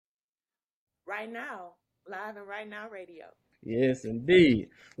right now, live and right now radio. Yes, indeed.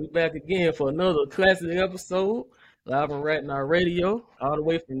 We back again for another classic episode. Live and right our radio, all the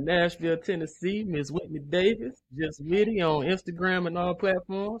way from Nashville, Tennessee. Miss Whitney Davis, just Whitney on Instagram and all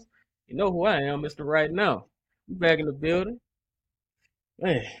platforms. You know who I am, Mr. Right Now. We back in the building.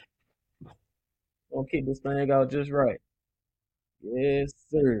 Man, gonna keep this thing out just right. Yes,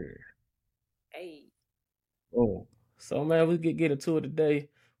 sir. Hey, Oh, so man, we get into it today.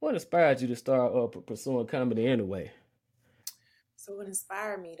 What inspired you to start pursuing comedy anyway? so what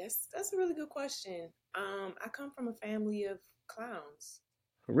inspired me? That's a really good question. I come from a family of clowns.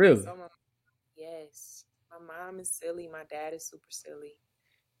 Really? So yes, my mom is silly, my dad is super silly,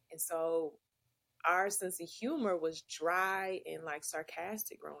 and so our sense of humor was dry and like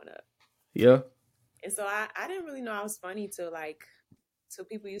sarcastic growing up. Yeah. And so I didn't really know I was funny till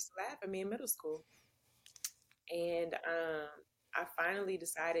people used to laugh at me in middle school. And I finally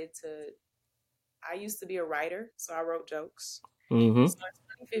decided to. I used to be a writer, so I wrote jokes. Mm-hmm. So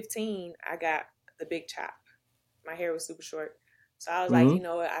in 2015, I got the big chop. My hair was super short, so I was like, Mm-hmm. you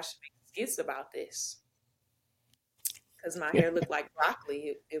know what, I should make skits about this because my hair looked like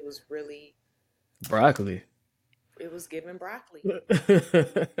broccoli. It was really, Broccoli. it was giving broccoli.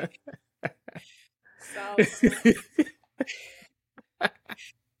 So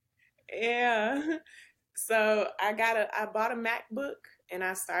yeah, so I bought a MacBook and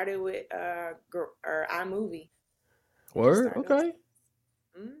I started with or iMovie and just Word. started doing. Okay.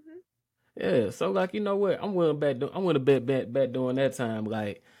 Mm-hmm. Yeah. So like, you know what? I'm willing back. I'm willing to bet during that time.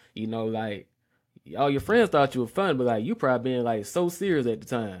 Like, like all your friends thought you were fun, but like you probably been like so serious at the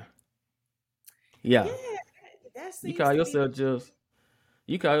time. Yeah. Yeah, that You seems call to be the yourself just.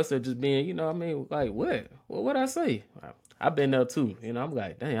 You call yourself just being. What I mean, like what? What I say? I've been there too. I'm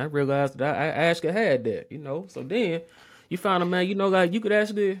like, dang. I realized that I actually had that. So then you found a man. Like you could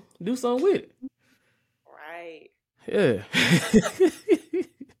actually do something with it. right. Yeah.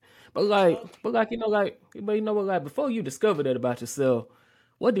 So But what, like before you discovered that about yourself,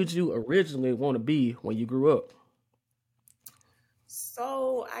 what did you originally want to be when you grew up?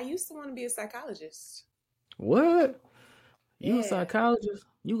 so I used to want to be a psychologist. What? You a Yeah. psychologist?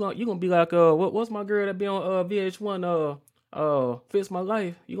 You gonna be like what's my girl that be on VH1 Fix My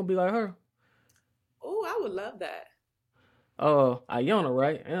Life? You gonna be like her? Oh, I would love that. Ayana,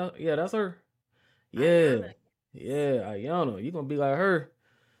 right? Yeah, yeah, that's her. Yeah. Ayana. Yeah, Ayana. You gonna be like her.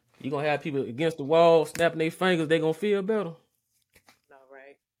 You gonna have people against the wall snapping their fingers, they gonna feel better. No,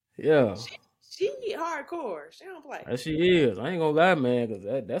 right. Yeah. She she hardcore. She don't play. That she is. I ain't gonna lie, man, cause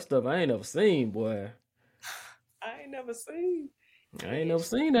that stuff I ain't never seen, boy. I ain't never seen. I ain't Man, never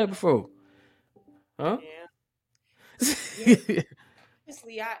seen that before. Huh? yeah. Yeah.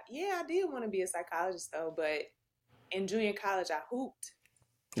 Honestly, I did want to be a psychologist though, but in junior college I hooped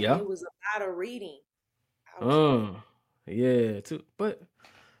and Yeah. it was a lot of reading. I was like, Uh. Yeah. Too.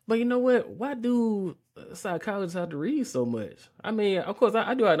 But you know what? Why do psychologists have to read so much? I mean, of course,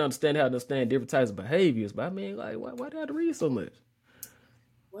 I do. I understand how to understand different types of behaviors, but I mean, like, why do they have to read so much?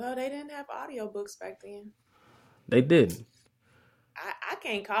 well, they didn't have audiobooks back then. They didn't. I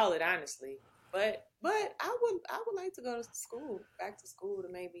can't call it honestly, but I would like to go to school, back to school to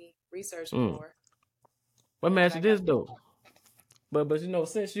maybe research Mm. more Let me as ask I you got. this though. But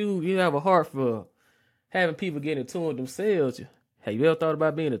since you have a heart for having people get in tune with themselves, have you ever thought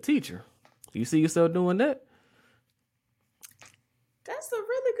about being a teacher? Do you see yourself doing that? That's a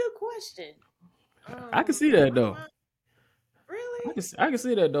really good question. I can see that My though. mom, really? I can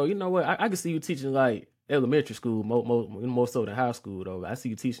see that though. You know what? I can see you teaching like elementary school more so than high school though. I see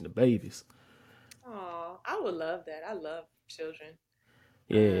you teaching the babies. Oh, I would love that. I love children.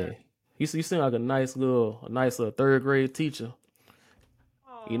 Yeah, Um, you seem like a nice third grade teacher.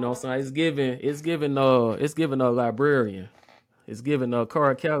 oh, So it's giving a librarian. It's giving a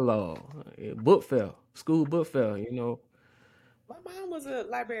card catalog, book fair, school book fair. my mom was a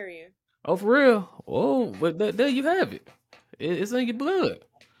librarian. Oh for real? Oh, but there you have it. It's in your blood.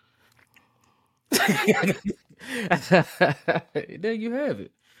 There you have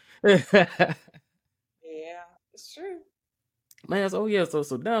it. Yeah, it's true. Man, so yeah, so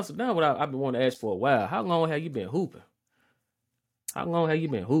now what I've been wanting to ask for a while. How long have you been hooping? How long have you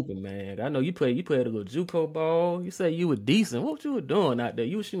been hooping, man? I know you played a little JUCO ball. You say you were decent. What you were doing out there?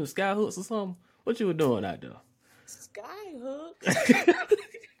 You were shooting sky hooks or something? What you were doing out there? Sky hooks.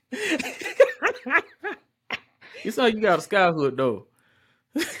 You say you got a sky hook though.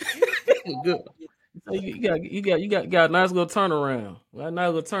 You Good. So you got a nice little turnaround. A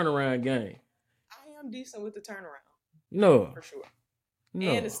nice little turnaround game. I am decent with the turnaround No, for sure,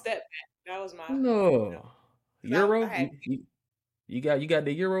 and the no, step back. That was my, no. because I Euro? had You got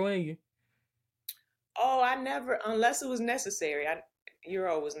the Euro in you. No, I never, unless it was necessary.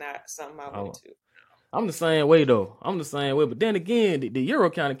 Euro was not something I went Oh, to. I'm the same way though. I'm the same way. But then again, the Euro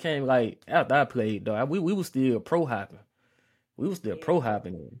kind of came like after I played though. We was still pro hopping. We was still Yeah. pro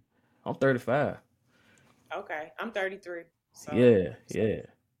hopping. I'm 35. Okay. I'm 33. So, Yeah, yeah.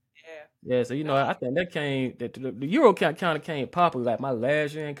 yeah. Yeah, so No. I think that came that the Euro kind of came popular like my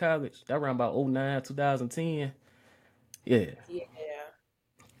last year in college. That around about '09, 2010. Yeah. Yeah.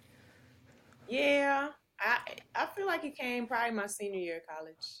 Yeah. I I feel like it came probably my senior year of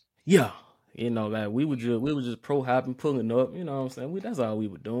college. Yeah. Like we were just pro hopping, pulling up, you know what I'm saying? That's all we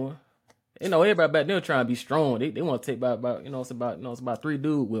were doing. Everybody back there trying to be strong. They want to take about it's about three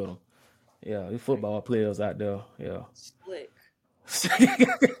dudes with them. Yeah, these Right. football players out there. Yeah. Slick.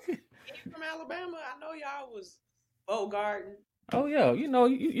 You from Alabama? I know y'all was Bogarting. Oh yeah,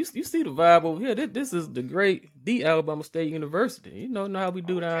 you see the vibe over here. This is the Alabama State University. Know how we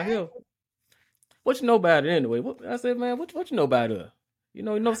do down Okay. here. What you know about it anyway? What I said, man. What you know about it? You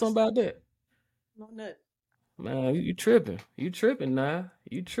know I something just about that, know nothing. man. You tripping? You tripping now?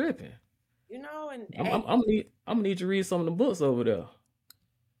 You tripping? And I'm I'm hey, I'm, need, I'm gonna need you to read some of the books over there.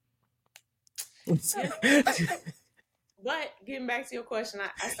 you know, but getting back to your question,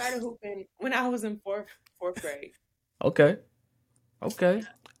 I started hooping when I was in fourth grade. Okay, okay.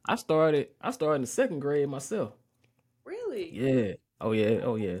 I started in the second grade myself. Really? Yeah. Oh yeah.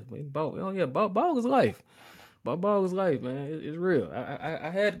 Oh yeah. Ball. Oh yeah. Ball is life. Ball is life, man. It's real. I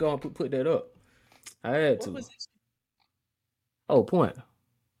had to go and put that up. I had What to. position? Oh, point.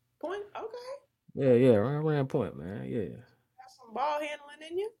 Point? Okay. Yeah, yeah. I ran point, man. Yeah. Got some ball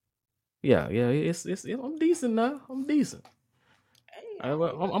handling in you. Yeah, yeah. I'm decent now. I'm decent. Hey,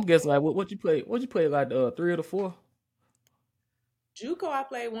 I'm guessing like what you play? What you play like the three or the four? JUCO I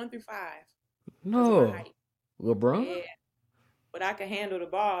played 1 through 5 because of my No, height. LeBron. Yeah, but I could handle the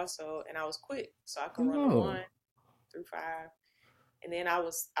ball, and I was quick, so I could run the No. 1 through 5. And then I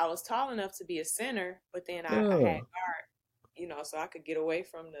was tall enough to be a center, but then I had Yeah. guard, so I could get away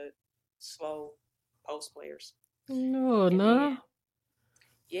from the slow post players. No, And then nah.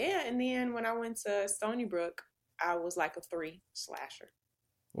 yeah, and then when I went to Stony Brook, I was like a 3 slasher.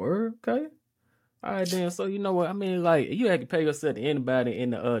 Word. Okay. All right then. So you know what I mean? Like you had to pay yourself to anybody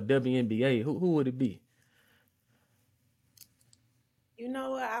in the WNBA. Who would it be? You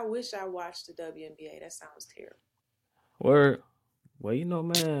know what? I wish I watched the WNBA. That sounds terrible. Word. Well,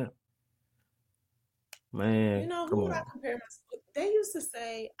 man. Who Come would I on. compare myself? They used to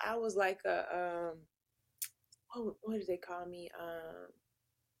say I was like a what did they call me?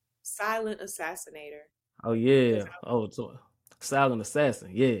 Silent assassinator Oh because yeah. Oh, so silent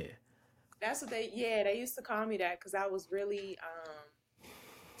assassin. Yeah. that's what they used to call me that because I was really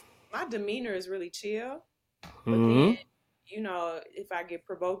my demeanor is really chill, but then Hmm. if I get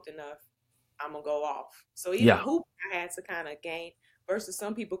provoked enough, I'm gonna go off. So even Yeah. hoop, I had to kind of gain versus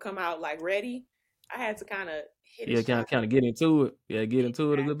some people come out like ready. I had to kind of hit a Yeah. Kind shot. of kind of get into it. Yeah. Get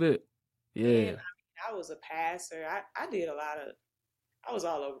into it a little bit. And Yeah. I was a passer. I did a lot of. I was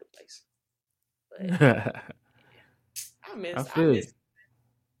all over the place, but I I miss. I feel you. miss.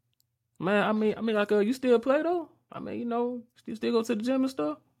 Man, I mean, like, you still play though? I mean, still go to the gym and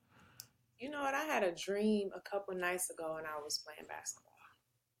stuff. You know what? I had a dream a couple nights ago, and I was playing basketball.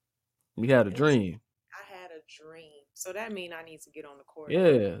 You had a It was. dream. I had a dream, so that means I need to get on the court.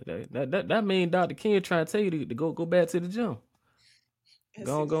 Yeah, that mean Dr. King trying to tell you to go back to the gym. That's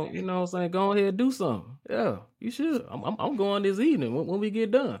Go, exactly. you know what I'm saying? Go ahead and do something. Yeah, you should. I'm going this evening when we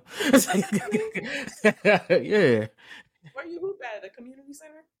get done. Really? Yeah. Where you hoop at the community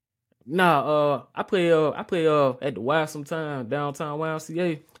center? Nah, I play at the Y sometime downtown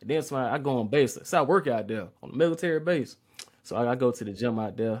YMCA. Then I go on base. So I work out there on the military base. So I go to the gym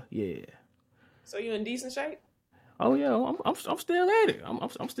out there. Yeah. So you in decent shape? Oh yeah, I'm still at it.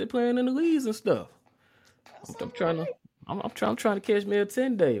 I'm still playing in the leagues and stuff. That's I'm all trying to right. I'm trying to catch me a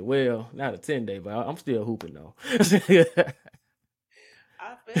 10-day. Well, not a 10-day, but I'm still hooping though.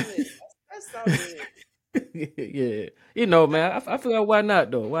 I feel it. That's so good. Yeah, That's, man. I feel like why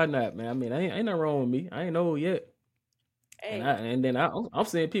not though? Why not, man? I mean, ain't nothing wrong with me. I ain't old yet, hey, and then I'm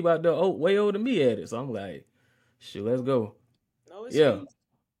seeing people out there way older than me at it. So I'm like, shoot, let's go. no Yeah.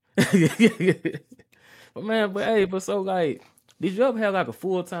 excuse. But No man, excuse. but so like, did you ever have like a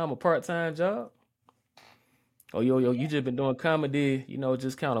full time or part time job? Oh, you Yeah. just been doing comedy,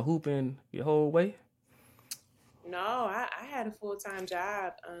 just kind of hooping your whole way? No, I had a full-time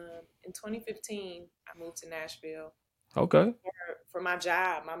job. In 2015, I moved to Nashville Okay. for my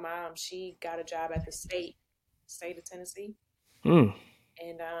job. My mom, she got a job at the state of Tennessee, Hmm.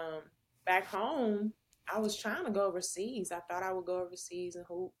 and back home, I was trying to go overseas. I thought I would go overseas and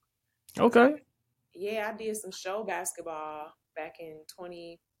hoop because I Okay. Yeah, I did some show basketball back in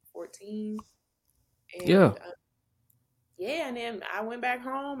 2014, Yeah. and yeah, and then I went back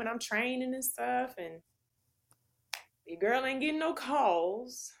home and I'm training and stuff, and your girl ain't getting no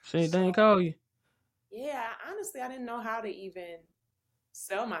calls. They So ain't call you. yeah, honestly, I didn't know how to even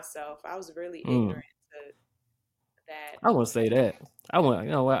sell myself. I was really Mm. ignorant to that. I wouldn't say that. I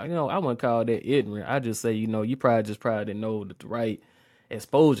wouldn't, I wouldn't call that ignorant. I just say, you probably didn't know the right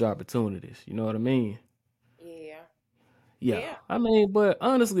exposure opportunities. You know what I mean? Yeah, Yeah. yeah, I mean, but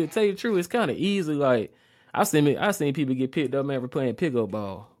honestly, to tell you the truth, it's kind of easy. Like I seen people get picked up, man, for playing pickup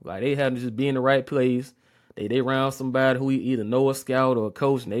ball. Like they have to just be in the right place. They round somebody who either know a scout or a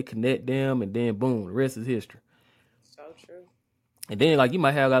coach, and they connect them, and then boom, the rest is history. so true. And then like you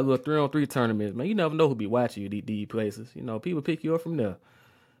might have like little 3-on-3 tournaments, man. You never know who be watching you these places. People pick you up from there.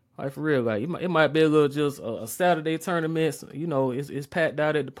 Like for real, like it might be a little just a Saturday tournament. So, it's packed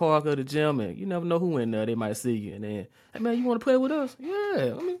out at the park or the gym, and you never know who in there. They might see you, and then, hey man, you want to play with us?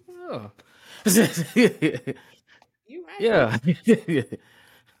 Yeah, I mean, yeah, You right. yeah, it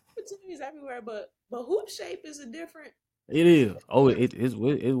Opportunities everywhere, but hoop shape is a different. is. Oh, different- it's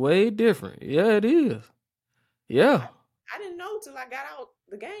way different. Yeah, it is. Yeah, I, I didn't know till I got out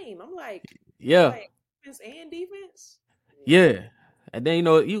the game. I'm like, you yeah, play offense and defense. Yeah, yeah. And then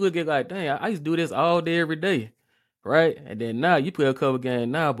you look at like, dang, I used to do this all day, every day, right? And then now you play a couple games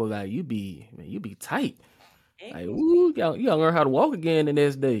now, but like you be tight. Like, ankles ooh, be you gotta learn how to walk again the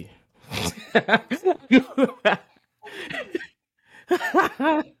next day. holy.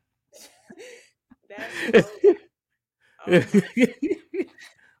 That's that's so.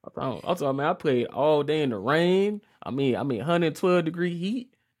 Oh my. I'm talking, man. I played all day in the rain. I mean, 112-degree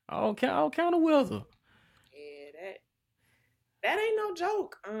heat. All kind of weather. Yeah, that ain't no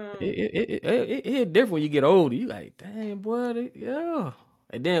joke. It hit different when you get older. You like, dang, boy, yeah.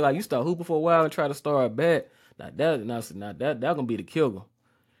 And then like you start hooping for a while and try to start back. That gonna be the killer.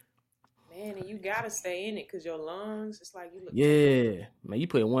 Man, and you gotta stay in it because your lungs. It's like you look 10. Yeah, man. You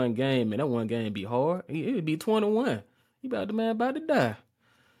play one game, man. That one game be hard. It would be 21. You about the man about to die.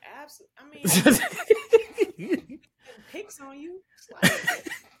 Absolutely. I mean, picks on you. It's like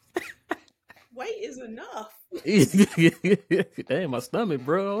weight is enough. Damn, my stomach,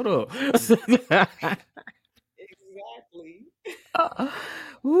 bro. Hold up. Exactly.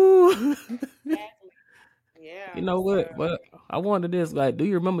 Woo. Exactly. You Yeah. know So, what? But I wonder this, like, do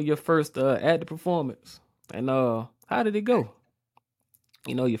you remember your first acting performance? And how did it go?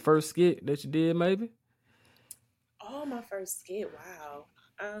 Your first skit that you did, maybe? oh, my first skit. Wow.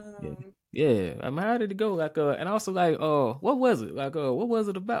 Yeah. Yeah. I mean, how did it go? Like, and also like, what was it? Like, what was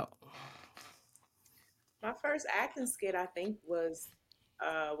it about? My first acting skit, I think, was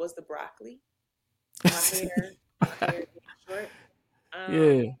the broccoli. My hair being short.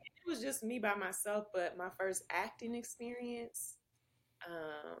 Yeah. It was just me by myself, but my first acting experience,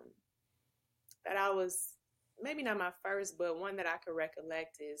 um, that I was maybe not my first, but one that I could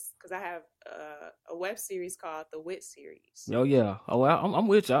recollect is because I have a web series called the Wit series. Oh yeah. Oh, I'm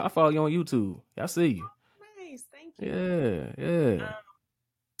with you. I follow you on YouTube. I see you. Nice, thank you. Yeah. Yeah. Um,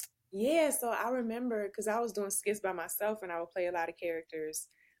 yeah, so I remember because I was doing skits by myself and I would play a lot of characters,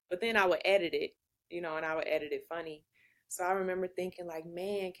 but then I would edit it, and I would edit it funny. So I remember thinking like,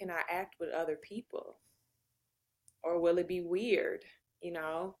 man, can I act with other people or will it be weird, you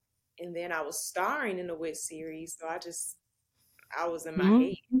know? And then I was starring in the Wit series, so I was in my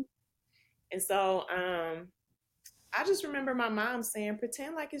head. Hmm. And so I just remember my mom saying,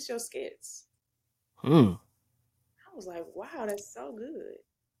 pretend like it's your skits. Hmm. I was like, wow, that's so good.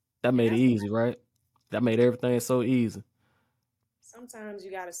 That And made it that's easy, right? That made everything so easy. sometimes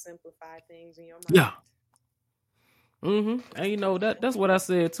you got to simplify things in your Yeah. mind. And that's what I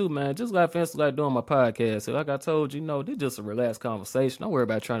said too, man. Just like for instance, like doing my podcast. So like I told you, this just a relaxed conversation. Don't worry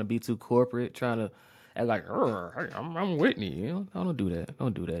about trying to be too corporate, trying to act like, hey, I'm Whitney. Don't do that.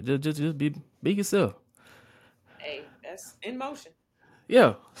 Don't do that. Just be yourself. Hey, that's in motion.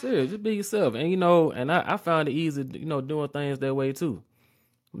 Yeah, serious. Just be yourself. And and I found it easy, doing things that way too.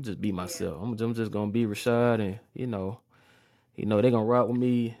 I'm just be Yeah. myself. I'm just gonna be Rashad, and they gonna rock with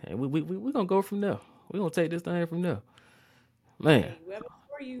me, and we gonna go from there. We gonna take this thing from there, man. Hey, whoever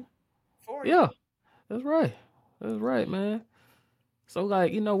for you. Yeah, that's right. That's right, man. So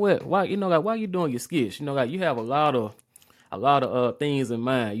like, you know what? Why you doing your skits? Like you have a lot of things in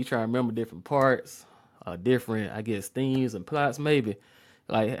mind. You try to remember different parts, different, I guess, themes and plots maybe.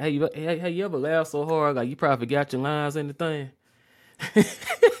 Like, hey, you ever laughed so hard like you probably forgot your lines and the thing?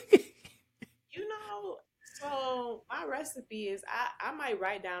 So my recipe is I might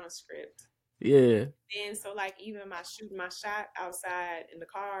write down a script. Yeah. Then so like even my shooting my shot outside in the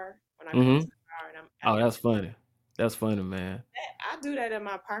car when I get Mm-hmm. into the car and Oh, I'm that's funny. That's funny, man. I do that in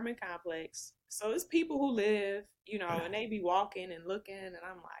my apartment complex. So it's people who live, and they be walking and looking, and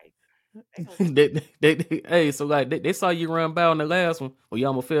I'm like, they gonna think, Hey, so like they saw you run by on the last one, or you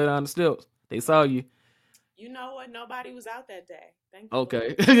almost fell down the steps. They saw you. you know what? Nobody was out that day. Thank the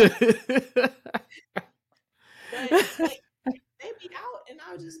Okay. Lord. But they be out, and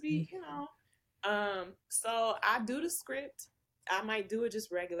I'll just be, So I do the script. I might do it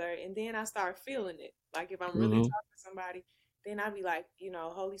just regular, and then I start feeling it. Like if I'm really hmm talking to somebody, then I be like,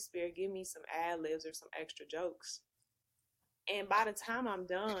 Holy Spirit, give me some ad libs or some extra jokes. And by the time I'm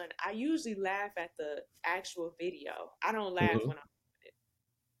done, I usually laugh at the actual video. I don't laugh hmm when I'm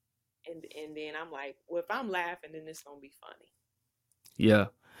and then I'm like, well, if I'm laughing, then it's gonna be funny. Yeah.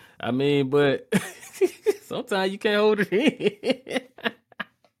 I mean, but sometimes you can't hold it in.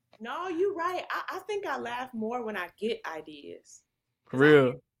 No, you're right. I think I laugh more when I get ideas. For Cause I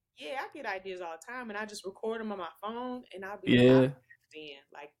get real. yeah, I get ideas all the time and I just record them on my phone and I'll be like, I Yeah. laughed in.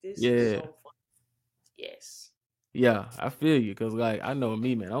 Like this is Yeah. so fun. Yes. Yeah. I feel you, cause like I know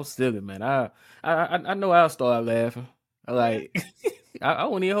me, man. I'm silly, man. I know I'll start laughing. I Really? like I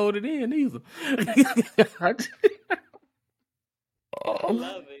won't even hold it in either. I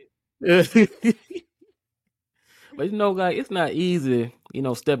love it. But like it's not easy,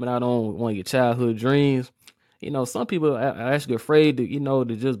 stepping out on one of your childhood dreams. Some people are actually afraid to,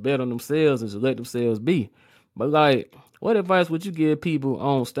 to just bet on themselves and just let themselves be. But like, what advice would you give people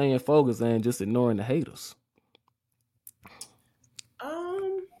on staying focused and just ignoring the haters?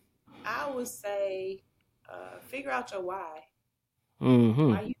 Um, I would say figure out your why.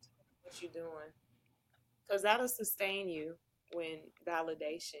 Mm-hmm. Why you doing what you're doing. Because that'll sustain you when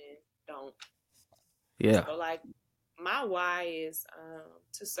validation don't. Yeah. So like my why is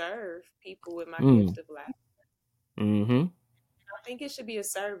to serve people with my Mm. gift of laughter. Mm-hmm. I think it should be a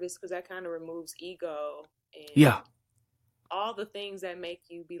service because that kind of removes ego and Yeah. all the things that make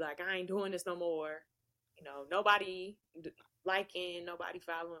you be like, I ain't doing this no more. Nobody liking, nobody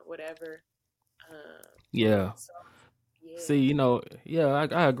following, whatever. Um, Yeah. so yeah, See, yeah,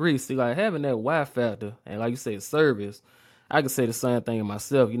 I agree. See, like having that why factor and like you say, service, I could say the same thing in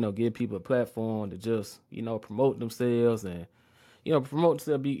myself, give people a platform to just, promote themselves and promote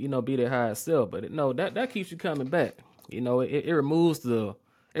themselves, be their highest self. But no, that keeps you coming back. It removes the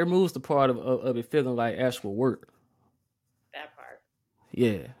part of it feeling like actual work. that part.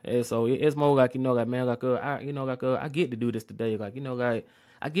 Yeah, and so it's more like like man, like I get to do this today, like like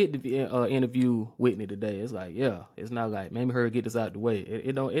I get to interview Whitney today. It's like yeah, it's not like maybe her get this out the way.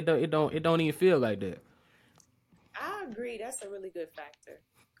 It don't even feel like that. I agree. That's a really good factor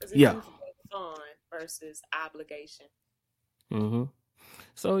because it Yeah. brings fun versus obligation. hmm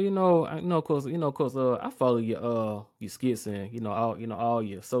So I know, cause I follow your skits and all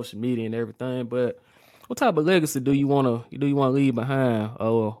your social media and everything. But what type of legacy do you wanna leave behind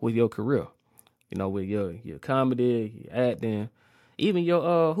with your career? With your comedy, your acting, even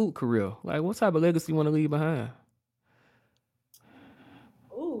your hoop career. Like, what type of legacy you want to leave behind?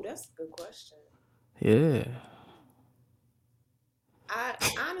 Ooh, that's a good question. Yeah. I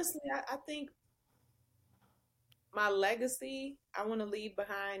honestly, I think my legacy I want to leave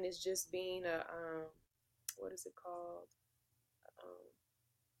behind is just being a what is it called?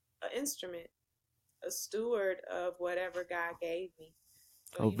 An instrument, a steward of whatever God gave me.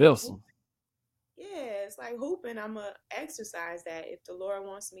 So A vessel. yeah, it's like hooping. I'm gonna exercise that. If the Lord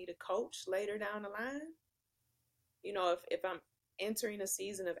wants me to coach later down the line, if I'm entering a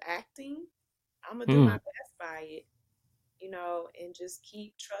season of acting, I'm gonna do my Hmm. best by it. And just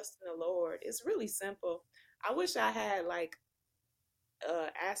keep trusting the Lord. It's really simple. I wish I had like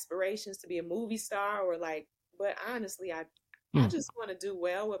aspirations to be a movie star or like, but honestly, I Hmm. just want to do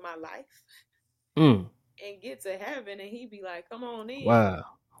well with my life Hmm. and get to heaven, and He'd be like, "Come on in." Wow.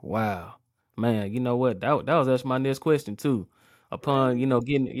 Wow. Man, you know what? That was actually my next question too. Upon, Really?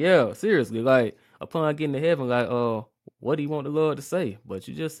 getting yeah, seriously, like upon getting to heaven, like what do you want the Lord to say? But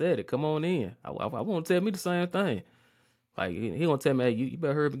you just said it. Come on in. I want to tell me the same thing. Like he gonna tell me, hey, you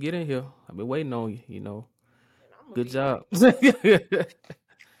better hurry up and get in here. I've been waiting on you. And I'm gonna Good be like, job.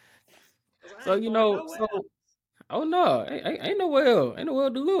 "Cause I So ain't going nowhere." so oh no, ain't nowhere else, ain't nowhere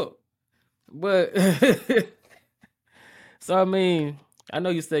to look. But so I mean, I know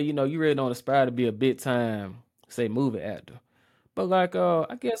you say you really don't aspire to be a big time say movie actor, but like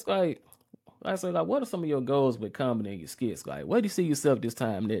I guess like I say like what are some of your goals with comedy and your skits? Like where do you see yourself this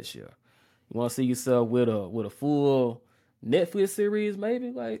time next year? You want to see yourself with a full Netflix series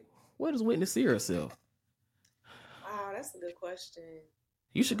maybe? Like where does Whitney see herself? Wow, that's a good question.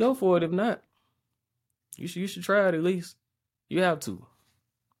 You should go Um, for it. If not, you should try it at least. You have to.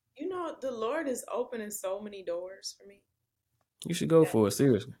 the Lord is opening so many doors for me. You should go That for it,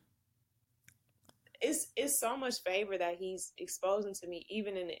 seriously. it's so much favor that He's exposing to me,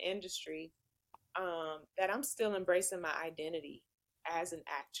 even in the industry. That I'm still embracing my identity as an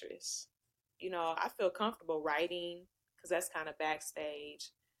actress. I feel comfortable writing because that's kind of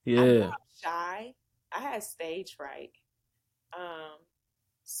backstage. I know Yeah, I'm shy. I had stage fright. Um,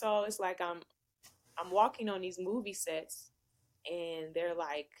 so it's like I'm walking on these movie sets and they're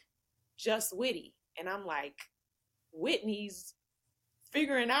like just witty. And I'm like, Whitney's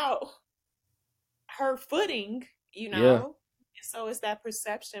figuring out her footing, you yeah. know? And so it's that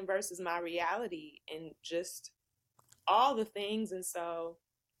perception versus my reality and just all the things. And so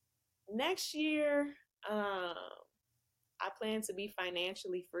next year, um, I plan to be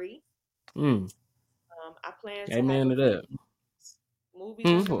financially free. Mm. I plan to have Amen a to that.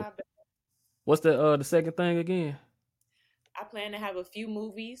 movies under Hmm. my belt. What's the second thing again? I plan to have a few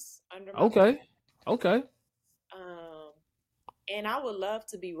movies under my belt. Okay. Okay. Um, and I would love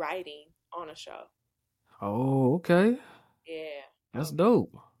to be writing on a show. Oh, okay. Yeah. That's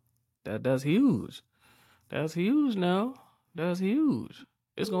dope. That's huge. That's huge now. That's huge.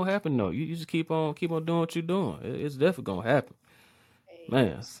 It's gonna Huge. happen though. You just keep on doing what you're doing. It's definitely gonna happen. Hey, I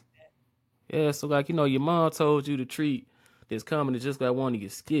Man. receive that. Yeah, so like, your mom told you to treat this comedy just like one of your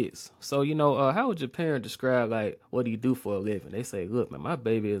skits. So, how would your parent describe like what do you do for a living? They say, look, man, my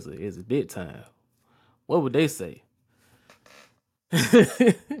baby is a big time. What would they say?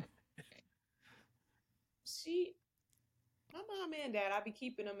 She, my mom and dad, I be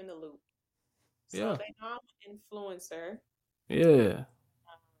keeping them in the loop. So Yeah. they know I'm an influencer. Um, Yeah.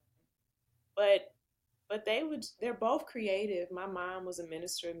 but they're both creative. My mom was a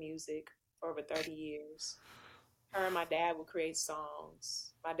minister of music for over 30 years. Her and my dad would create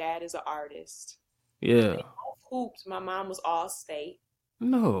songs. My dad is an artist. They Yeah. both hooped. My mom was all state.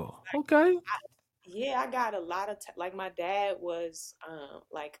 No. Okay. Yeah, I got a lot of like my dad was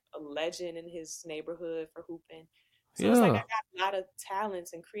like a legend in his neighborhood for hooping. So it's like I Yeah. got a lot of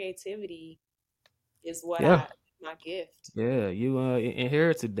talents and creativity is what Yeah. I my gift. Yeah. You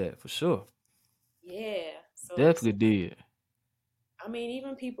inherited that for sure. Yeah. So it's Definitely did. I mean,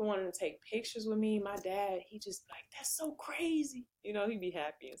 even people wanting to take pictures with me, my dad, he just like, that's so crazy. He'd be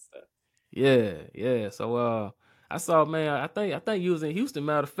happy and stuff. Yeah, yeah. So I saw, man, I think you was in Houston,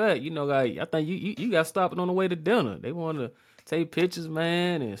 matter of fact. Like I think you got stopping on the way to dinner. They wanted to take pictures,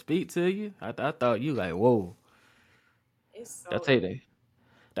 man, and speak to you. I thought you like, whoa. It's That so take that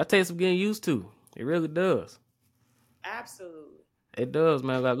that takes some getting used to. It really does. absolutely. It does,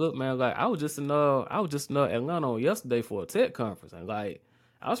 man. Like, look, man. Like, I was just in Atlanta yesterday for a tech conference, and like,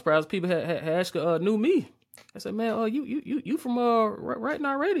 I was surprised people had actually knew me. I said, man, you from Right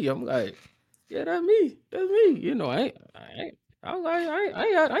Now Radio? I'm like, yeah, that's me. That's me. I ain't. I was like,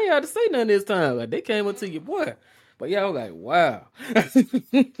 I ain't had to say nothing this time. Like, they came up to your boy, but yeah, I was like, wow.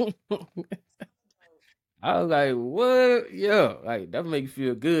 I was like, what? Yeah, like that make you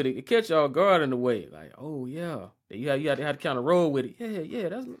feel good. It catch you off guard in a way. Like, oh yeah, you had to kind of roll with it. Yeah, yeah,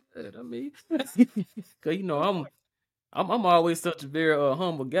 that's me. Cause I'm always such a very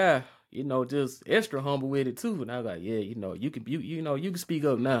humble guy. Just extra humble with it too. And I was like, yeah, you can speak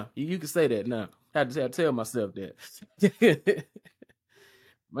up now. You can say that now. I had to tell myself that.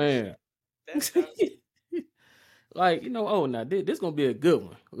 Man, That's dope. like oh now this gonna be a good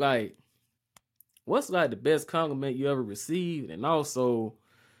one. Like, what's like the best compliment you ever received, and also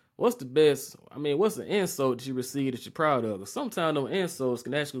what's the best? I mean, what's an insult that you received that you're proud of? 'Cause sometimes those insults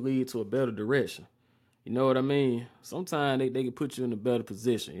can actually lead to a better direction. You know what I mean? Sometimes they can put you in a better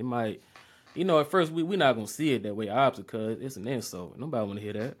position. It might, at first we not gonna see it that way, obviously, because it's an insult. Nobody wanna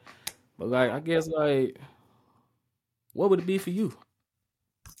hear that. But like, I Right. guess like, what would it be for you?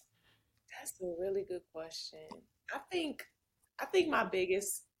 That's a really good question. I think I think my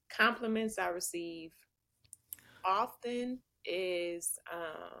biggest compliments I receive often is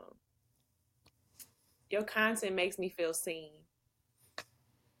your content makes me feel seen.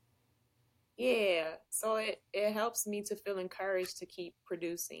 Yeah. So it helps me to feel encouraged to keep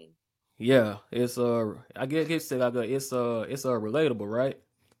producing. Yeah, it's I guess like it's relatable, right?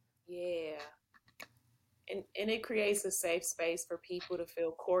 Yeah. And it creates a safe space for people to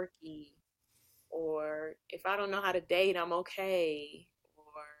feel quirky, or if I don't know how to date, I'm okay,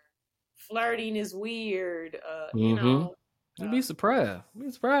 or flirting is weird, Mm-hmm. You'd be uh, surprised. You'd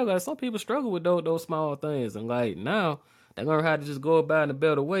be surprised. Like some people struggle with those small things, and like now they learn how to just go about it in a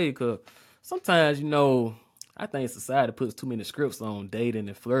better way. Cause sometimes I think society puts too many scripts on dating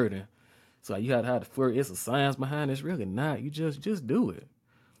and flirting. So like, you have to flirt. It's a science behind it. It's really not. You just do it.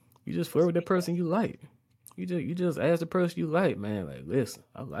 You just flirt it's with the person you like. You just ask the person you like, man. Like, listen,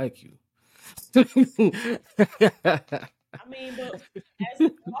 I like you. I mean, but as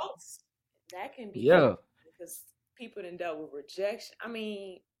adults, that can be hard Yeah, because people done dealt with rejection. I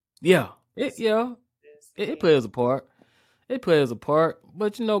mean, yeah, yeah. this It and plays a part. It plays a part.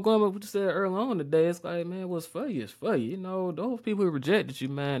 But going with what you said earlier on today, it's like, man, what's for you is for you. Those people who rejected you,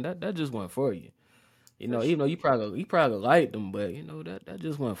 man, that just wasn't for you. for Even sure, though you probably liked them, but that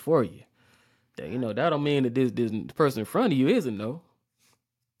just wasn't for you. That I that don't mean that this person in front of you isn't though.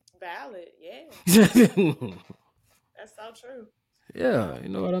 valid. Yeah, Yeah, that's so true. Um, you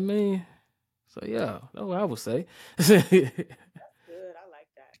know what I mean? So yeah, that's what I would say. good. I like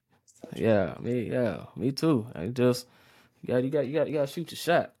that. It's so true. Me too. I just you got to shoot your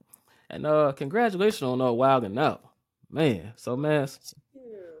shot. And congratulations on wilding out. Man. So man,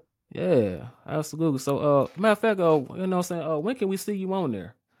 Yeah. yeah, absolutely. So matter of fact, you know what I'm saying, when can we see you on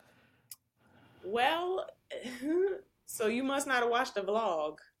there? Well, so you must not have watched the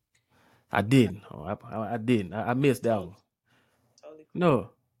vlog. I didn't. Oh, I didn't. I missed that Totally, one. totally cool.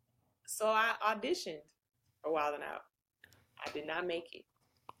 No. So I auditioned for Wild and Out. I did not make it.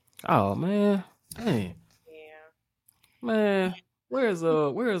 Oh man. Dang. Yeah. Man. Where's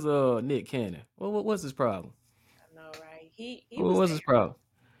Nick Cannon? What's his problem? I know, right? He was What's his there. problem?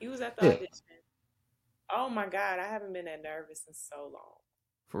 He was at the Yeah. audition. Oh my God, I haven't been that nervous in so long.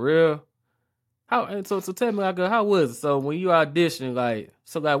 For real? How and so tell me like how was it? So when you auditioned, like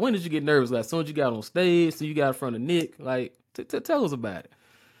when did you get nervous? Like as soon as you got on stage, so you got in front of Nick, like tell us about it.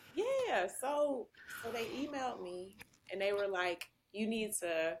 Yeah, so they emailed me and they were like, you need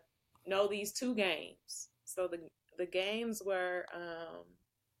to know these two games. So the games were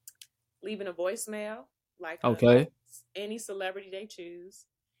leaving a voicemail, like Okay. any celebrity they choose,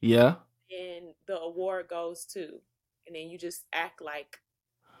 Yeah. and the award goes to, and then you just act like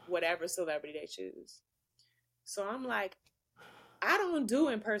whatever celebrity they choose. So I'm like, I don't do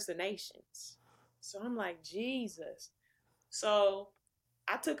impersonations. So I'm like, Jesus. So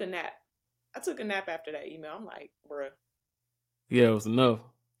I took a nap. I took a nap after that email. I'm like, bruh, Yeah, it was enough.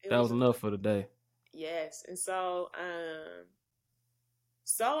 it That was was enough. enough for the day. Yes. And so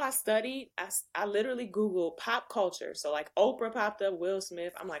I studied. I literally Googled pop culture. So like Oprah popped up, Will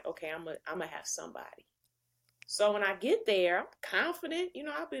Smith. I'm like, okay, I'm gonna have somebody. So when I get there, I'm confident.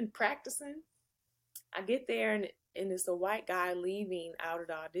 I've been practicing. I get there and it's a white guy leaving out of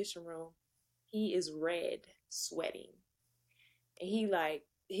the audition room. He is red, sweating, and he like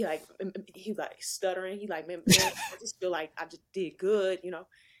stuttering. He like, man, I just feel like I just did good. And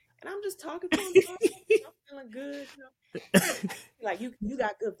I'm just talking to him. I'm feeling good. Like you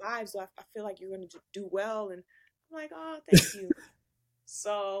got good vibes. So I feel like you're gonna do well. And I'm like, oh, thank you.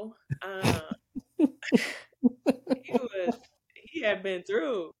 So he had been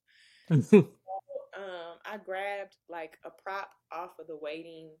through. I grabbed like a prop off of the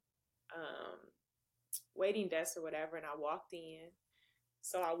um waiting desk or whatever, and I walked in.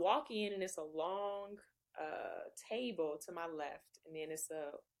 So I walk in, and it's a long table to my left, and then it's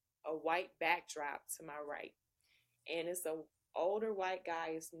a white backdrop to my right, and it's a older white guy.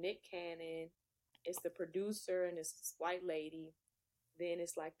 It's Nick Cannon. It's the producer, and it's this white lady. Then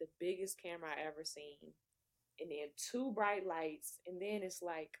it's like the biggest camera I ever seen, and then two bright lights, and then it's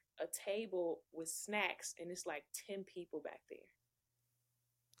like a table with snacks, and it's like 10 people back there.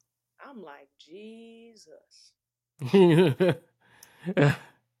 I'm like, Jesus.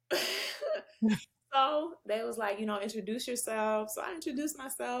 So they was like, introduce yourself. So I introduced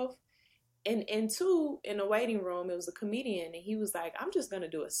myself. And two, in the waiting room, it was a comedian, and he was like, I'm just gonna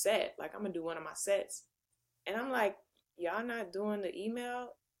do a set. Like, I'm gonna do one of my sets. And I'm like, y'all not doing the email?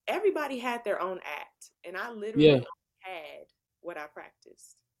 Everybody had their own act, and I literally Yeah. only had what I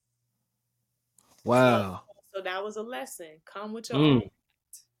practiced. So Wow. so that was a lesson. Come with your own, Mm.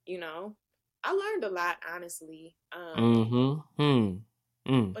 you know. I learned a lot, honestly. Mm-hmm. Mm.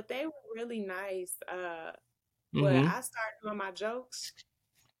 Mm. But they were really nice. But Mm-hmm. I started doing my jokes,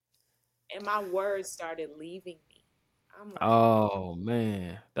 and my words started leaving me. I'm like, Oh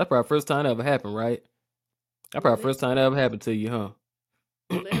man. That's probably the first time that ever happened, right? That's probably the lit, first time that ever happened to you, huh?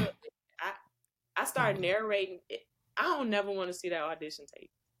 literally, I started narrating. I don't never want to see that audition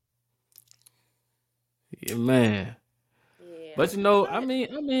tape. Yeah, man. Yeah, But but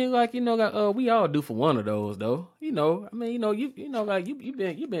like like we all do for one of those though. Like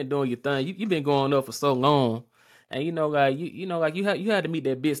you been doing your thing. You been going up for so long, and like like you had to meet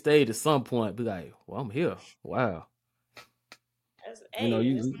that big stage at some point. Be like, well, I'm here. Wow. hey,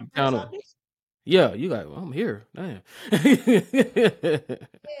 and it's You my first kind of audition. yeah. You like, well, I'm here. Damn.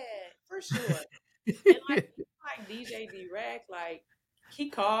 Yeah, for sure. And like DJ Direct, like. he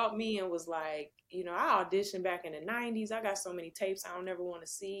called me and was like, I auditioned back in the '90s. I got so many tapes I don't ever want to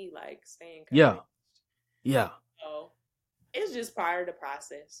see. Like, stay Yeah, encouraged. yeah, So it's just part of the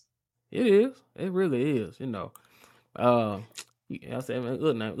process. it is. It really is. Uh, I said, man,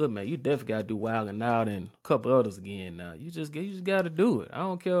 look, man, you definitely gotta do Wild and Out and a couple others again. Now, you just gotta do it. I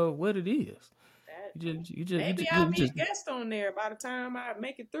don't care what it is. That You maybe just, I'll you be just a guest on there by the time I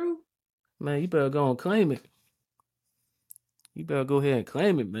make it through. man, you better go and claim it. You better go ahead and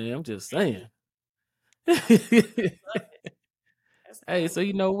claim it, man. I'm just saying. Love it. That's Hey, fun. so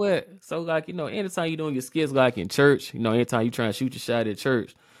you know what? So like, anytime you're doing your skits like in church, anytime you trying to shoot your shot at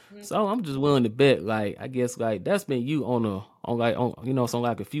church. Mhm. So I'm just willing to bet, like, I guess like that's been you on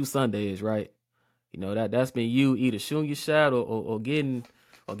like a few Sundays, right? That's been you either shooting your shot or getting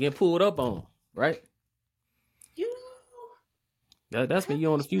pulled up on, right? You know, That's been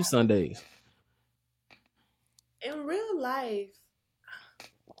you on a few I- Sundays. in real life,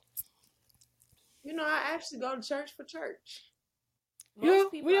 I actually go to church for church. Yeah,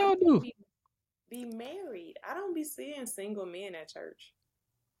 Most people we I all see do. be married. I don't be seeing single men at church.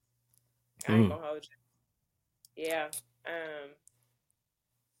 I ain't Mm, gonna hold you. Yeah. Um,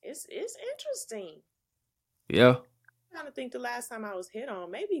 it's interesting. yeah. I'm trying to think the last time I was hit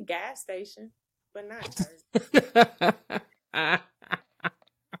on. Maybe gas station, but not church.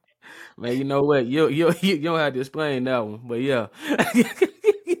 Man, you know what? You don't have to explain that one, but yeah,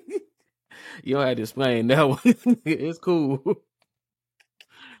 you don't have to explain that one. It's cool,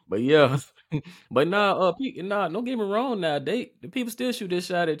 but yeah, but nah, nah, don't get me wrong. Now the people still shoot this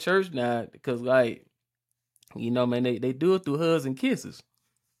shot at church now because like man, they do it through hugs and kisses.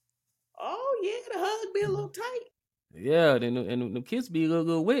 Oh yeah, the hug be a little tight. Yeah, then and the kiss be a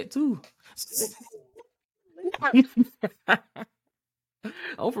little wet too.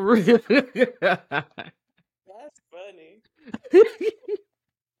 Oh, for real. That's funny.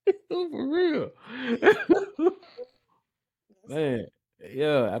 Oh, for real. That's Man,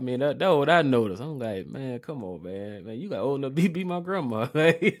 yeah, I mean that what I noticed. I'm like, man, come on, man, you got old enough to be my grandma,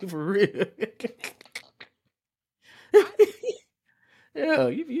 like for real. I Yeah,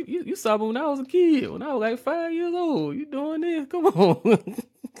 you saw me when I was a kid, when I was like 5 years old. You doing this? Come on.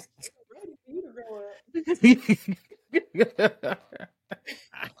 ready for you to grow up.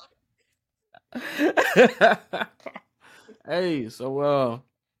 Hey, so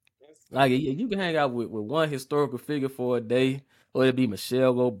That's like funny. you can hang out with one historical figure for a day, or it'd be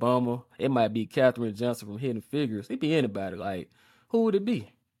Michelle Obama. It might be Katherine Johnson from Hidden Figures. It'd be anybody. Like, who would it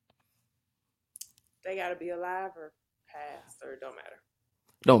be? They gotta be alive or past, or it don't matter.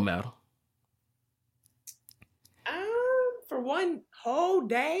 Don't matter. For one whole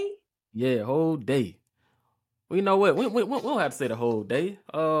day. Yeah, whole day. Well, you know what? We don't have to say the whole day.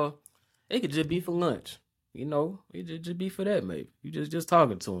 It could just be for lunch. It just be for that, maybe. You just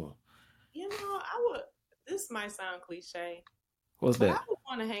talking to him. I would. This might sound cliche, What's but I that? would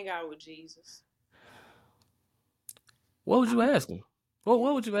want to hang out with Jesus. What would I you would, ask him? What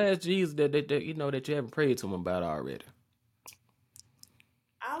would you ask Jesus that you haven't prayed to him about already?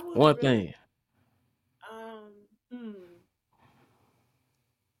 I would One really. thing. Um. Hmm.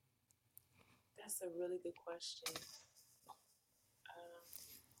 That's a really good question. Um.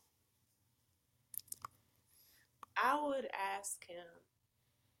 I would ask him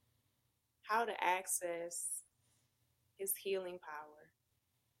how to access his healing power.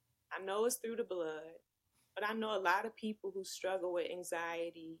 I know it's through the blood, but I know a lot of people who struggle with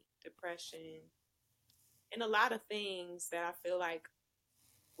anxiety, depression, and a lot of things that I feel like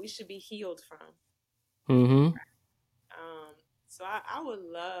we should be healed from. Mm-hmm. Um, so I would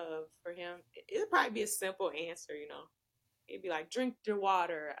love for him. It'd probably be a simple answer. It'd be like, drink your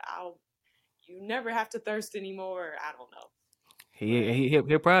water. You never have to thirst anymore. I don't know. He, But he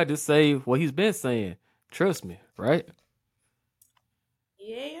he'll probably just say what he's been saying. Trust me, right?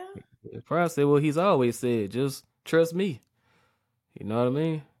 yeah, He'll probably say what he's always said. Just trust me. You know what I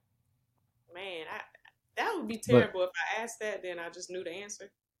mean? man, that would be But terrible if I asked that, then I just knew the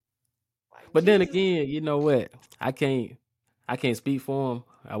answer. Like but then Jesus. again, you know what? I can't I can't speak for him.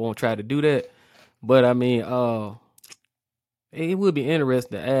 I won't try to do that. But I mean, it would be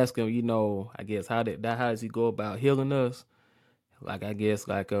interesting to ask him. I guess how does he go about healing us? Like I guess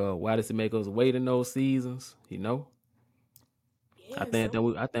like why does he make us wait in those seasons? Yeah,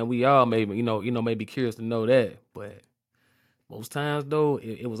 some I think we all maybe may be curious to know that, but most times though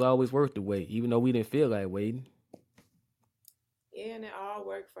it was always worth the wait, even though we didn't feel like waiting. yeah, and it all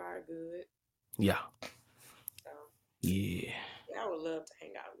worked for our good. Yeah, So yeah. yeah, I would love to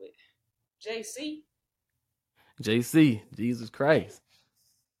hang out with JC. JC, Jesus Christ,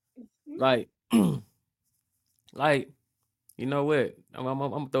 like like You know what? I'm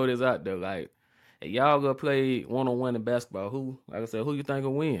gonna throw this out there. Like, if y'all gonna play 1-on-1 in basketball, who, like I said, who you think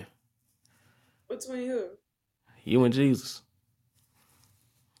will win? Between who? You and Jesus.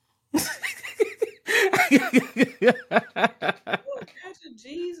 Well, imagine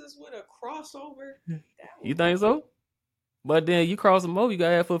Jesus with a crossover. That You would be think so? But then you cross him over, you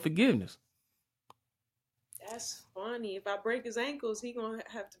gotta ask for forgiveness. that's funny. If I break his ankles, he gonna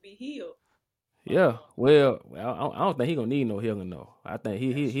have to be healed. Yeah. Well, I don't think he gonna need no healing though. I think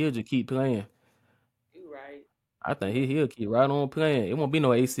That's he'll just keep playing. you right. I think You he'll keep right on playing. It won't be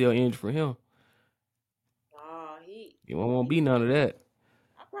no ACL injury for him. nah, It won't he be none of that.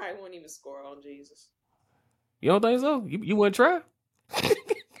 I probably won't even score on Jesus. You don't think so? You wouldn't try?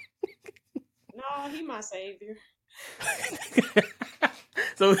 No, he my savior.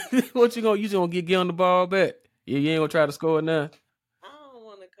 So what you just gonna get on the ball back? You ain't gonna try to score it now. I don't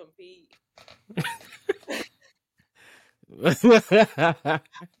want to compete. Never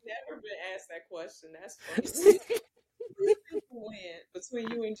been asked that question. That's funny. Who you think will win between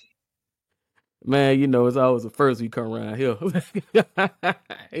you and Jesus? Man, it's always the first we come around here.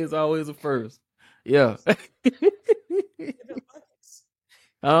 It's always the first. Yeah. Give him buckets.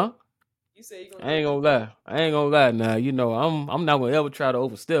 Huh? You say you're gonna I give ain't him gonna lie. I ain't gonna lie now. I'm not gonna ever try to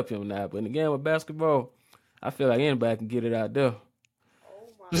overstep him now. But in the game of basketball, I feel like anybody can get it out there.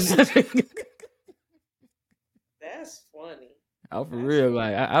 oh my God. That's funny. I'm for That's real.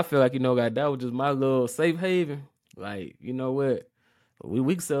 Like I feel like like that was just my little safe haven. Like, you know what?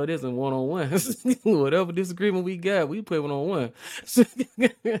 We can sell this in 1-on-1. Whatever disagreement we got, we play 1-on-1.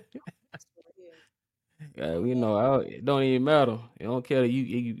 funny. Yeah, I love it don't even matter. It don't care that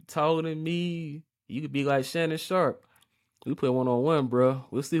you taller than me. You could be like Shannon Sharp. We play 1-on-1, bro.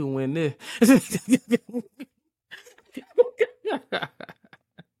 We'll see who win this. that's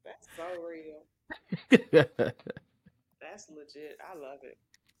so real. That's legit. I love it.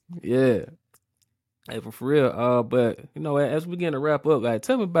 Yeah. Hey, for real. But as we begin to wrap up, like,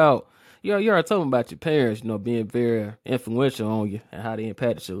 tell me about you already told me about your parents, being very influential on you and how they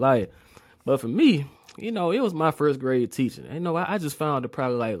impacted your life. But for me, it was my first grade teacher. And, I just found it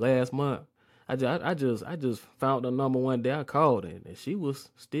probably like last month. I just found the number one day. I called her, and she was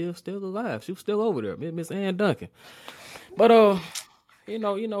still alive. She was still over there, Miss Ann Duncan. But she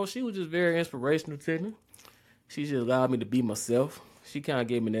was just very inspirational to me. She just allowed me to be myself. She kind of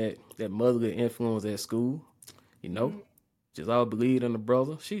gave me that motherly influence at school. You know, Mm, just all believed in the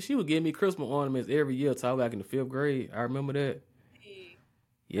brother. She would give me Christmas ornaments every year till I was like in the 5th grade. I remember that. hey,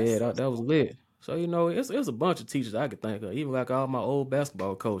 that's Yeah, so that was lit. So it's a bunch of teachers I could think of, even like all my old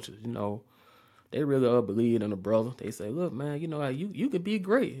basketball coaches. They really believed in the brother. They say, look, man, like, you could be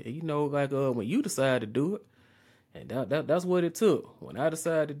great. And, like when you decide to do it, and that's what it took. When I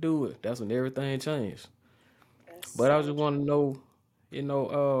decided to do it, that's when everything changed. that's But I so just want to know,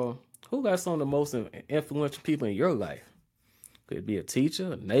 who got some of the most influential people in your life? Could it be a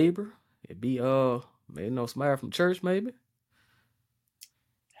teacher, a neighbor? It be somebody from church maybe?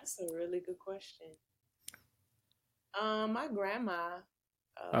 that's a really good question. My grandma,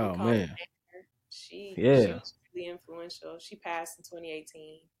 we Oh called her man. Nana. She Yeah. was really influential. She passed in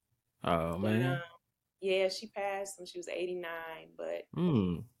 2018, Oh but man. yeah, she passed when she was 89. But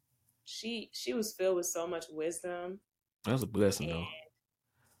Hmm. she was filled with so much wisdom, That's a blessing and though.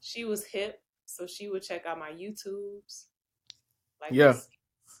 she was hip, so she would check out my YouTubes, like Yeah. receipts,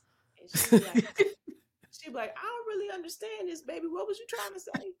 and she'd be like, I don't really understand this, baby. What was you trying to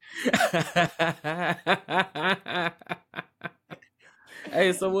say?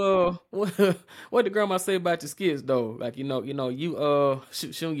 Hey, so what did grandma say about your skits though? Like you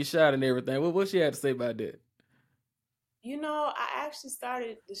shooting your shot and everything. What she had to say about that? I actually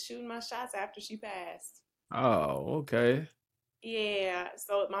started to shooting my shots after she passed. Oh, okay. Yeah,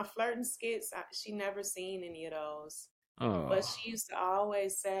 so my flirting skits, she never seen any of those. But Oh she used to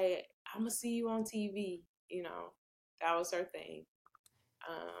always say, "I'm gonna see you on TV." That was her thing.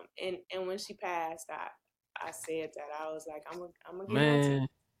 And when she passed, I said that I was like, I'm gonna get on TV. man.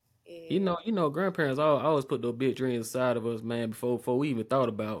 Yeah, Grandparents always put those big dreams inside of us, man, before we even thought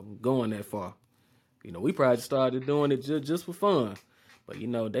about going that far. We probably just started doing it just for fun. But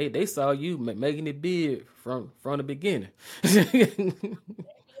they saw you making it big from the beginning. be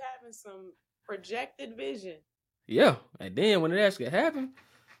having some projected vision. Yeah. And then when it actually happened,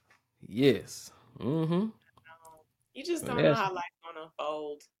 yes. Mm-hmm. You just When don't it know actually, how life's gonna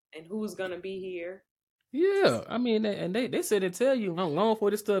unfold and who's gonna be here. yeah. Just I mean, and they said they tell you how long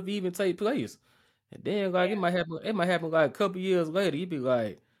for this stuff even take place. And then like yeah, it might happen like a couple years later. You be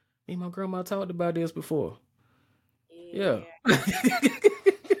like, me and my grandma talked about this before. Yeah. yeah.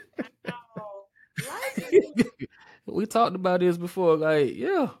 I know. Life is. We talked about this before. Like,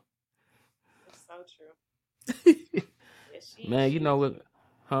 yeah, That's so true. Yeah, man. You know what?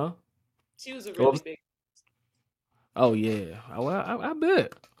 Huh? she was a What really was- big. Oh yeah. Oh, well, I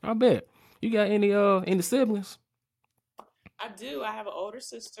bet. I bet. You got any siblings? I do. I have an older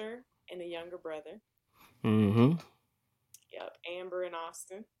sister and a younger brother. Mm-hmm. Yep, Amber and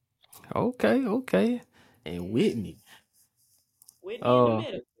Austin. Okay, okay. And Yeah, Whitney. Whitney in the Uh,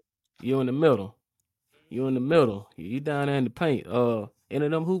 middle. you in the middle. You in the Hmm. middle. You down there in the paint. Any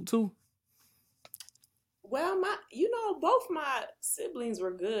of them hoop too? Well, both my siblings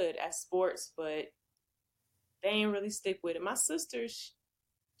were good at sports, but they ain't really stick with it. My sister,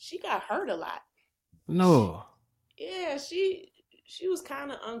 she got hurt a lot. She, No. yeah, she was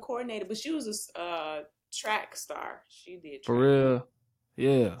kind of uncoordinated, but she was a track star. She did For track, real.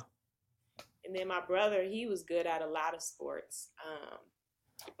 Yeah. and then my brother, he was good at a lot of sports.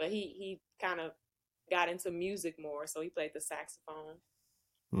 But he kind of got into music more, so he played the saxophone.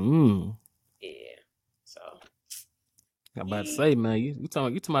 Mm. Yeah, so I'm about to he say, man, you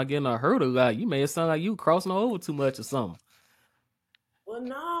talking about getting hurt a lot. You made it sound like you crossing over too much or something. well,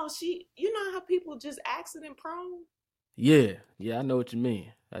 no, you know how people just accident prone. Yeah. Yeah, I know what you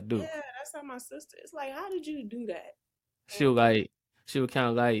mean. I do. Yeah, that's how my sister. It's like, how did you do that? She was And like she was kind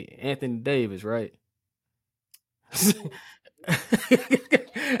of like Anthony Davis, right? mm,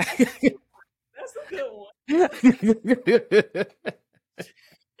 that's a good one.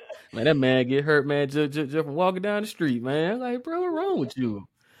 Man, that man get hurt, man, just from walking down the street, man. Like, bro, what's wrong with you?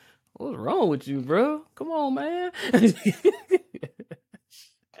 What's wrong with you, bro? Come on, man.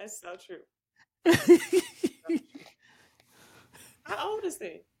 That's so true. How old is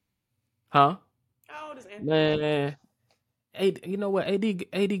he? Huh? How old is Anthony Davis? Man, you know what?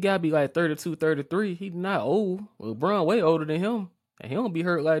 AD gotta be like 32, 33. He not old. LeBron way older than him. And he don't be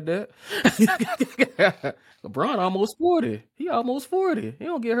hurt like that. LeBron I, almost 40. He almost 40. He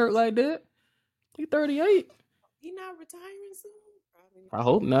don't get hurt like that. He 38. he not retiring soon? Probably I not.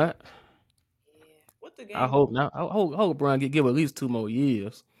 hope not. Yeah. What the I game hope on? not. I hope LeBron give at least 2 more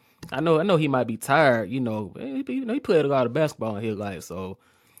years. I know he might be tired. He played a lot of basketball in his life, so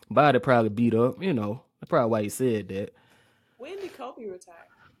body probably beat up. That's probably why he said that. When did Kobe retire?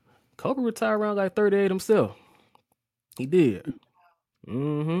 Kobe retired around like 38 himself. He did.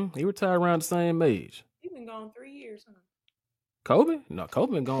 He retired around the same age. He been gone 3 years, huh? Kobe? No,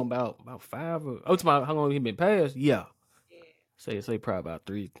 Kobe been gone about 5 or it's about how long he been passed? Yeah. Yeah. Say probably about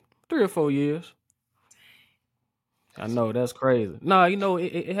 3 or 4 years. I know that's crazy. Nah,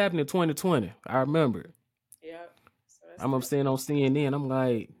 it happened in 2020. I remember it. Yep. So that's I'm up 3 years. seeing on CNN. I'm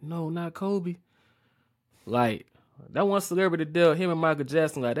like, no, not Kobe. Like that one celebrity deal, him and Michael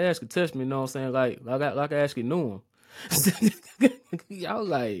Jackson, like they actually touched me, you know what I'm saying? Like I actually knew him. Y'all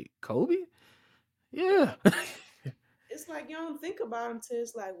like Kobe? Yeah. It's like you don't think about them till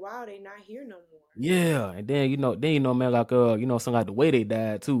it's like, wow, they not here no more. Yeah. And then man, like something like the way they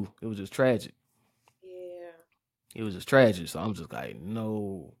died too. It was just tragic. Yeah. It was just tragic. So I'm just like,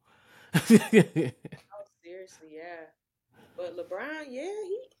 no. Oh, seriously, yeah. But LeBron, yeah,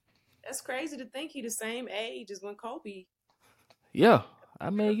 that's crazy to think he the same age as when Kobe. Yeah. I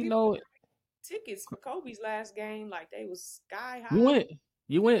The mean, people tickets for Kobe's last game, like they was sky you high. went.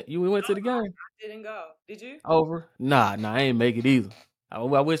 You went to Oh the no, game? I didn't go. Did you? Over? Nah, I ain't make it either. I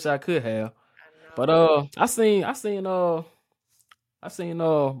wish I could have. I But know. I seen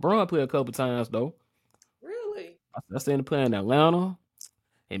Braun play a couple times though. Really? I seen him play in Atlanta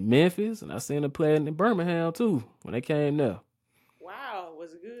and Memphis, and I seen him playing in Birmingham too when they came there. Wow,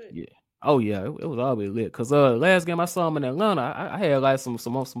 was it good? Yeah. Oh yeah, it was always lit. Cause last game I saw him in Atlanta, I had like some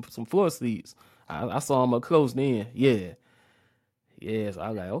floor seats. I saw him up close then. Yeah. Yeah. So I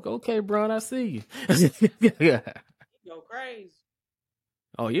like, okay, Braun, I see you. Yeah. You go crazy.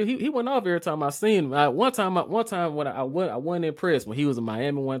 Oh, yeah, he went off every time I seen him. One time when I wasn't impressed when he was in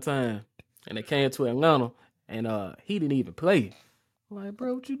Miami one time, and they came to Atlanta, and he didn't even play. I'm like,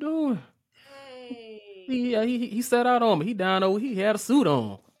 bro, what you doing? Dang. He sat out on me. He down over. He had a suit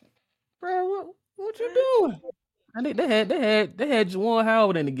on. Bro, what you Dang. doing? And they had Juwan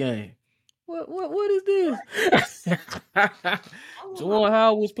Howard in the game. What is this? I want my Juwan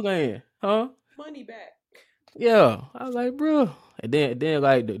Howard was playing, huh? money back. Yeah, I was like, bro. And then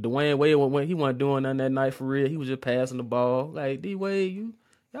like Dwayne Wade when he wasn't doing nothing that night for real. He was just passing the ball. Like D Wade,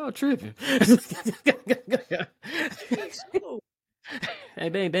 y'all tripping. They get show.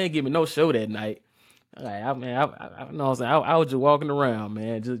 And they ain't give me no show that night. Like I know what I'm saying. I was just walking around,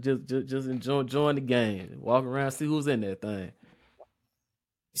 man, just enjoying the game, walking around, see who's in that thing.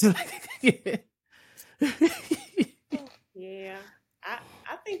 Yeah. I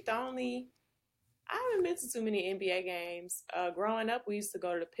I think the only I haven't been to too many NBA games. Growing up, we used to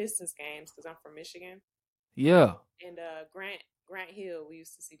go to the Pistons games because I'm from Michigan, Yeah. and Grant Hill. We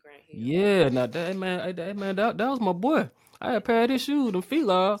used to see Grant Hill. Yeah, now that was my boy. I had a pair of his shoes, them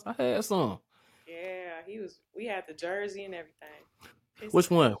felines. I had some. Yeah, he was. We had the jersey and everything. Which Pistons.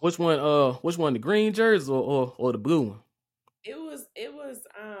 one? Which one? Which one? The green jersey or the blue one? It was.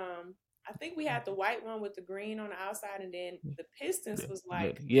 I think we had the white one with the green on the outside, and then the Pistons was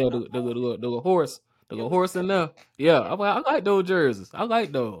like Yeah, a the little horse, the It little was horse in there. Yeah, yeah, I like those jerseys. I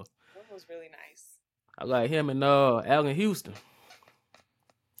like those. that was really nice. I like him and Allen Houston.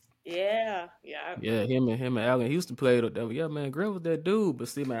 Yeah, yeah. Yeah, him and Allen Houston played up there. Yeah, man, Grant was that dude. But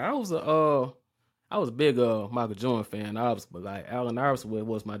see, man, I was a big Michael Jordan fan, obviously, but like Allen Iverson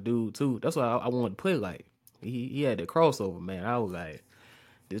was my dude too. That's why I wanted to play like. He had that crossover, man. I was like,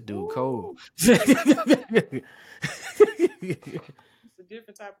 this dude cold. Ooh, it's a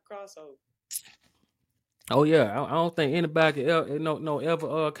different type of crossover. Oh yeah, I don't think anybody could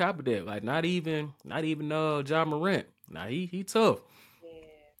ever copy that. Like not even John Morant. Nah, he tough. Yeah,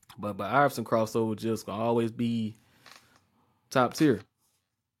 But Iverson crossover just gonna always be top tier.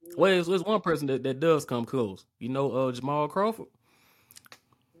 Well, yeah. there's one person that does come close. You know, Jamal Crawford.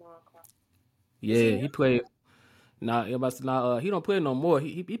 Jamal Crawford. Is he Yeah, new? he played. Nah, he don't play no more.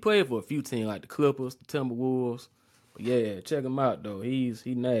 He played for a few teams like the Clippers, the Timberwolves. But yeah, check him out though. He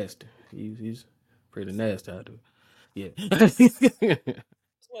nasty. He's pretty nasty out there. Yeah.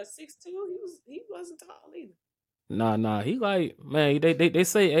 What 6'2"? He wasn't tall either. Nah. He like man. They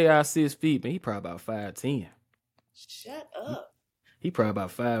say AI 6 feet, man. He probably about 5'10". Shut up. He probably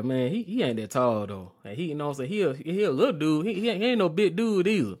about 5, man. He ain't that tall though. And he, you know what I'm saying? He a little dude. He ain't no big dude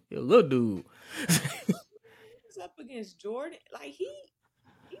either. He a little dude. He was up against Jordan. Like he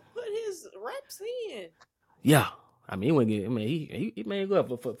put his reps in. Yeah. I mean, he wouldn't get. I mean, he made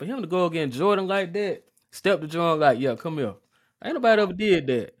look for him to go against Jordan like that. Step to Jordan like, yeah, come here. Ain't nobody ever did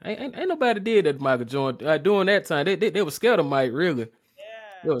that. Ain't nobody did that to Michael Jordan. During that time, they were scared of Mike. Really, they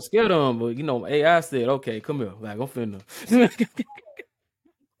Yeah. were scared of him. But you know, AI said, okay, come here. Like I'm finna.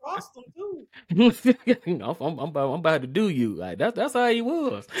 Crossed him too. I'm about to do you. Like that's how he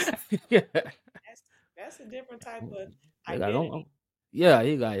was. Yeah. That's that's a different type of Like, identity. yeah,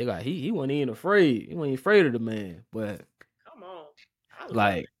 he wasn't even afraid. He wasn't even afraid of the man. But Come on. I love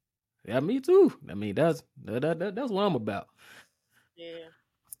like, yeah, me too. I mean, that's what I'm about. it. Yeah.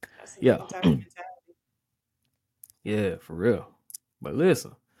 That's a Yeah, different type of mentality. yeah, for real. But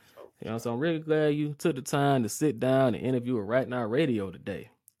listen, Oh, you know, sure. so I'm really glad you took the time to sit down and interview with Right Now Radio today.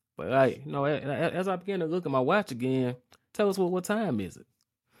 But like, you know, as I begin to look at my watch again, tell us what time is it?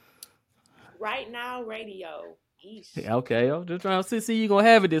 Right now, radio. Eesh. Okay, I'm just trying to see you gonna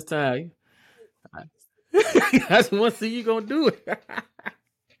have it this time. It's I just want to see you gonna do it.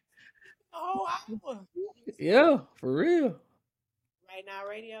 oh hour. Let me see. Yeah, for real. Right now,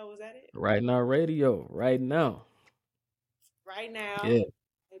 radio. Was that it? Right Now Radio, right now. Right now. Yeah,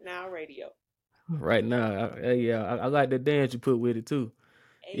 Right now, radio. right now. Yeah, I like the dance you put with it too.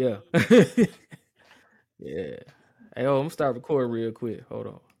 Yeah. Hey. Yeah. Hey, I'm gonna start recording real quick. Hold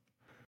on.